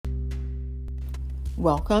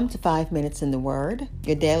Welcome to 5 Minutes in the Word,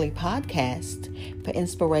 your daily podcast for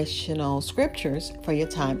inspirational scriptures for your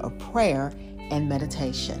time of prayer and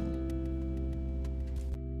meditation.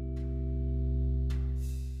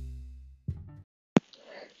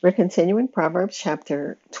 We're continuing Proverbs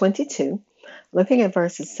chapter 22, looking at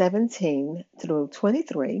verses 17 through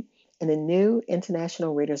 23 in the New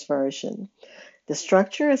International Reader's Version. The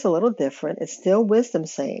structure is a little different. It's still wisdom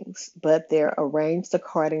sayings, but they're arranged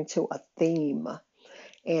according to a theme.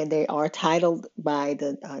 And they are titled by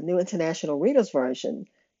the New International Reader's Version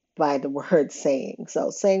by the word saying.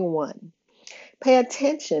 So, saying one, pay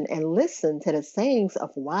attention and listen to the sayings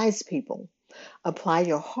of wise people. Apply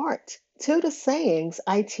your heart to the sayings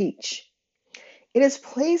I teach. It is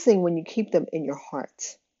pleasing when you keep them in your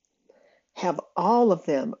heart. Have all of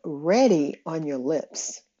them ready on your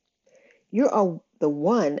lips. You are the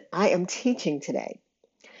one I am teaching today.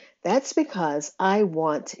 That's because I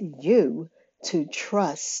want you to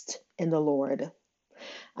trust in the Lord.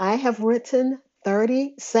 I have written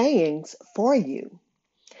 30 sayings for you.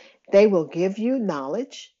 They will give you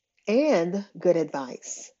knowledge and good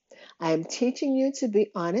advice. I am teaching you to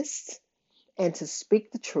be honest and to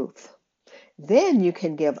speak the truth. Then you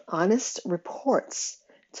can give honest reports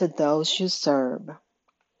to those you serve.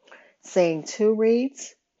 Saying two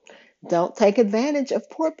reads, don't take advantage of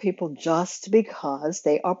poor people just because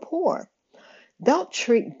they are poor. Don't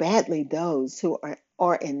treat badly those who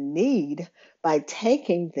are in need by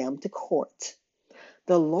taking them to court.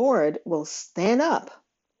 The Lord will stand up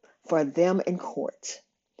for them in court.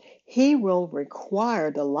 He will require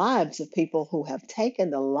the lives of people who have taken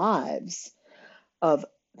the lives of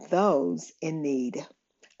those in need.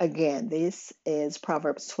 Again, this is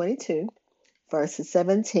Proverbs 22, verses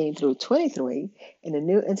 17 through 23 in the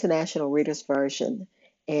New International Reader's Version.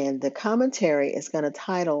 And the commentary is going to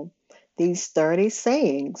title these 30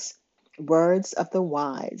 sayings, Words of the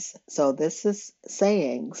Wise. So this is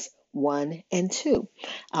sayings 1 and 2.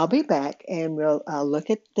 I'll be back and we'll look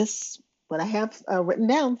at this, what I have written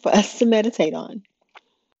down for us to meditate on.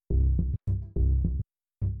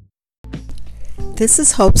 This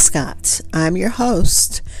is Hope Scott. I'm your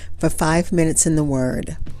host for 5 Minutes in the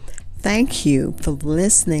Word. Thank you for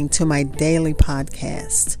listening to my daily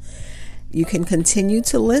podcast. You can continue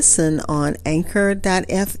to listen on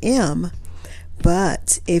Anchor.fm,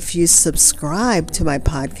 but if you subscribe to my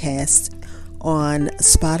podcast on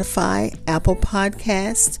Spotify, Apple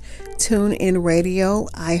Podcast, TuneIn Radio,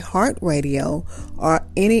 iHeartRadio, or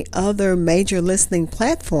any other major listening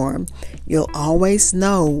platform, you'll always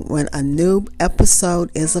know when a new episode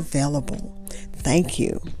is available. Thank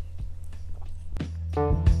you.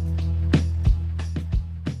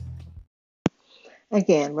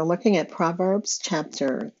 Again, we're looking at Proverbs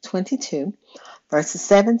chapter 22, verses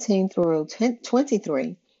 17 through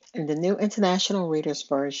 23 in the New International Reader's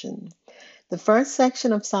Version. The first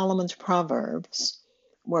section of Solomon's Proverbs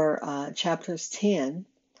were chapters 10,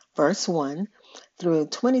 verse 1 through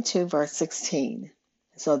 22, verse 16.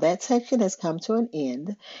 So that section has come to an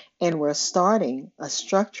end, and we're starting a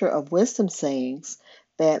structure of wisdom sayings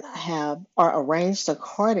that are arranged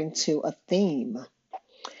according to a theme.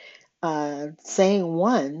 Saying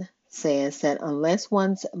one says that unless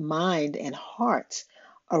one's mind and heart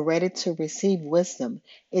are ready to receive wisdom,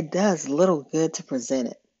 it does little good to present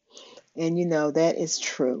it. And you know, that is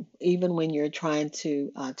true. Even when you're trying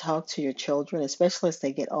to talk to your children, especially as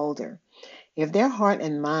they get older, if their heart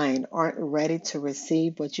and mind aren't ready to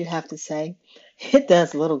receive what you have to say, it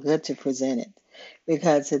does little good to present it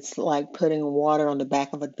because it's like putting water on the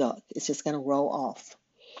back of a duck. It's just going to roll off.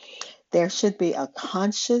 There should be a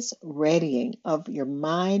conscious readying of your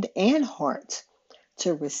mind and heart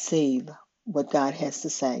to receive what God has to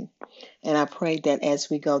say. And I pray that as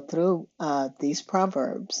we go through these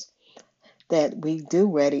Proverbs, that we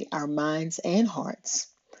do ready our minds and hearts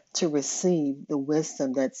to receive the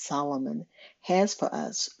wisdom that Solomon has for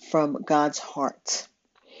us from God's heart.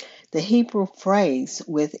 The Hebrew phrase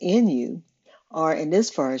within you, or in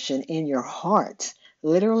this version, in your heart,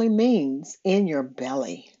 literally means in your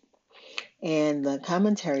belly. And the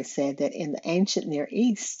commentary said that in the ancient Near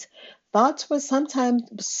East, thoughts were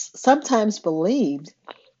sometimes believed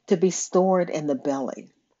to be stored in the belly.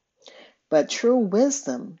 But true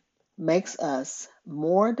wisdom makes us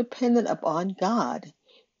more dependent upon God,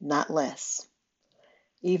 not less.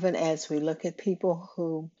 Even as we look at people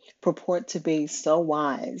who purport to be so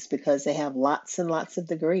wise because they have lots and lots of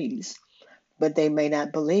degrees, but they may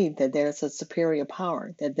not believe that there's a superior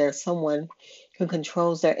power, that there's someone who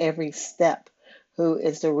controls their every step, who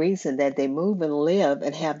is the reason that they move and live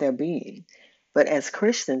and have their being. But as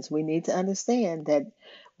Christians, we need to understand that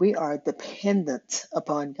we are dependent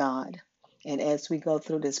upon God. And as we go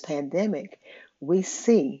through this pandemic, we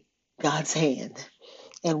see God's hand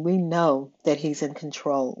and we know that He's in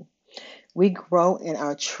control. We grow in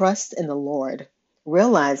our trust in the Lord,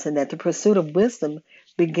 realizing that the pursuit of wisdom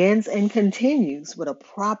begins and continues with a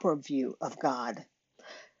proper view of God.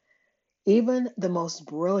 Even the most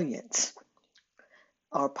brilliant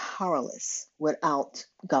are powerless without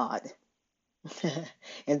God.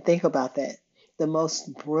 And think about that. The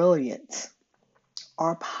most brilliant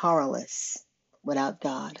are powerless without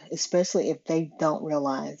God, especially if they don't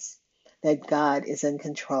realize that God is in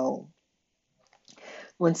control.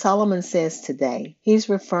 When Solomon says today, he's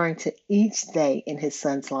referring to each day in his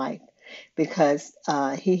son's life because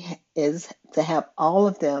he is to have all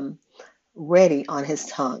of them ready on his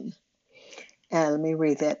tongue. And let me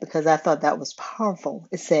read that because I thought that was powerful.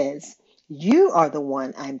 It says, "You are the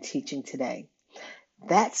one I'm teaching today.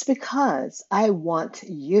 That's because I want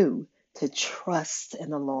you to trust in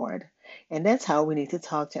the Lord." And that's how we need to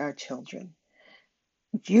talk to our children.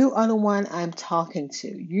 You are the one I'm talking to.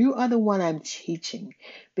 You are the one I'm teaching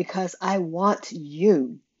because I want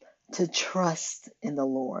you to trust in the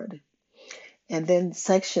Lord. And then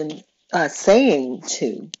section saying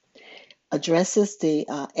two addresses the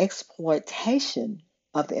exploitation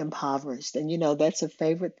of the impoverished. And you know, that's a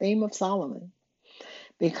favorite theme of Solomon.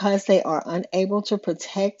 Because they are unable to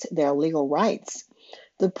protect their legal rights,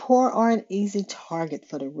 the poor are an easy target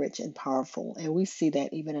for the rich and powerful. And we see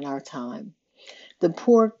that even in our time. The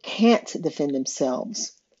poor can't defend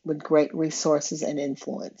themselves with great resources and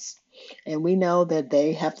influence. And we know that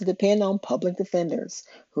they have to depend on public defenders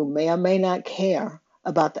who may or may not care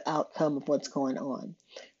about the outcome of what's going on.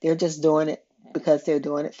 They're just doing it because they're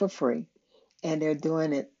doing it for free. And they're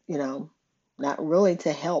doing it, not really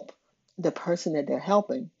to help the person that they're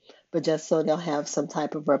helping, but just so they'll have some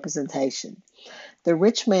type of representation. The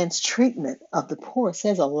rich man's treatment of the poor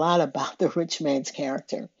says a lot about the rich man's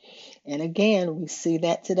character. And again, we see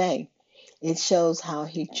that today. It shows how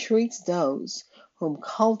he treats those whom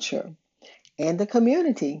culture and the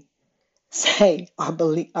community say are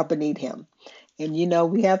beneath him. And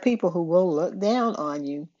we have people who will look down on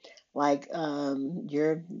you like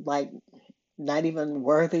you're like not even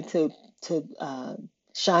worthy to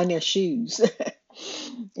shine their shoes.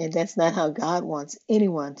 And that's not how God wants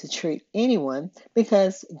anyone to treat anyone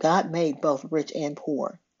because God made both rich and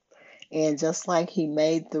poor. And just like He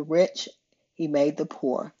made the rich, He made the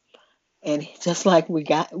poor. And just like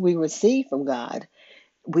we receive from God,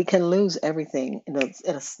 we can lose everything in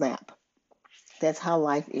a snap. That's how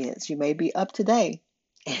life is. You may be up today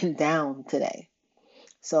and down today.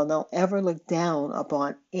 So don't ever look down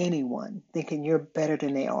upon anyone thinking you're better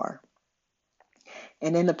than they are.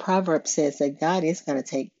 And then the proverb says that God is going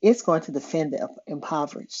to defend the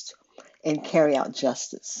impoverished and carry out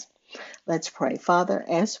justice. Let's pray. Father,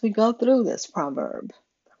 as we go through this proverb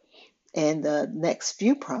and the next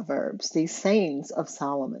few proverbs, these sayings of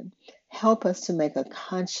Solomon, help us to make a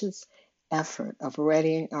conscious effort of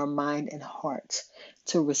readying our mind and heart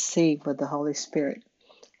to receive what the Holy Spirit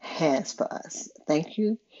has for us. Thank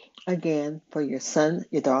you again for your son,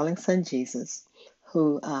 your darling son Jesus,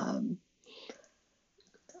 who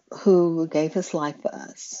gave his life for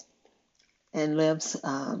us and lives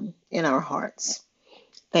in our hearts.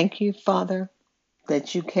 Thank you, Father,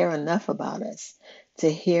 that you care enough about us to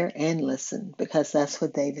hear and listen, because that's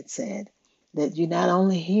what David said, that you not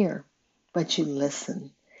only hear, but you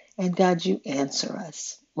listen. And God, you answer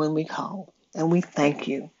us when we call. And we thank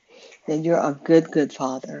you that you're a good, good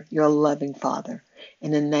Father. You're a loving Father.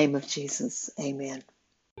 In the name of Jesus, amen.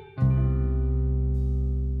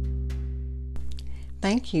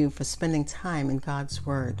 Thank you for spending time in God's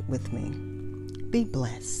Word with me. Be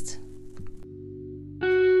blessed.